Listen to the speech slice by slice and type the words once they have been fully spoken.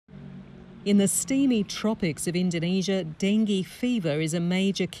In the steamy tropics of Indonesia, dengue fever is a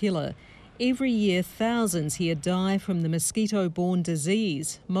major killer. Every year, thousands here die from the mosquito-borne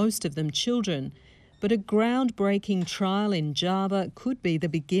disease, most of them children. But a groundbreaking trial in Java could be the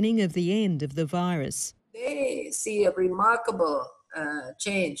beginning of the end of the virus. They see a remarkable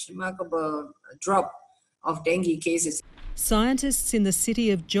remarkable drop of dengue cases. Scientists in the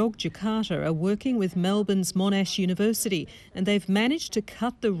city of Yogyakarta are working with Melbourne's Monash University, and they've managed to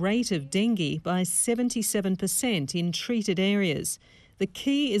cut the rate of dengue by 77% in treated areas. The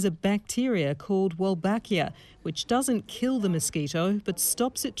key is a bacteria called Wolbachia, which doesn't kill the mosquito but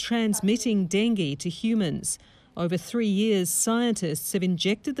stops it transmitting dengue to humans. Over 3 years, scientists have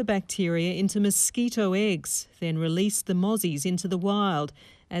injected the bacteria into mosquito eggs, then released the mossies into the wild.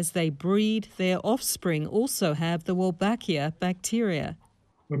 As they breed, their offspring also have the Wolbachia bacteria.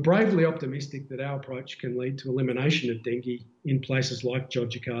 We're bravely optimistic that our approach can lead to elimination of dengue in places like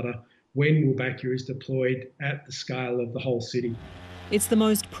Yogyakarta when Wolbachia is deployed at the scale of the whole city. It's the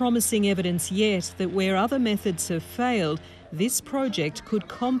most promising evidence yet that where other methods have failed, this project could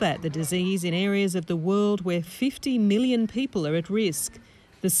combat the disease in areas of the world where 50 million people are at risk.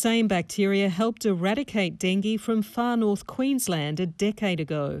 The same bacteria helped eradicate dengue from Far North Queensland a decade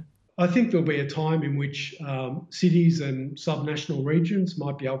ago. I think there'll be a time in which cities and subnational regions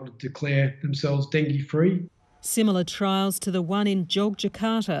might be able to declare themselves dengue-free. Similar trials to the one in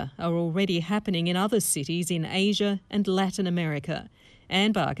Yogyakarta are already happening in other cities in Asia and Latin America.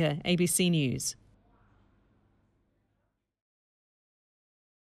 Anne Barker, ABC News.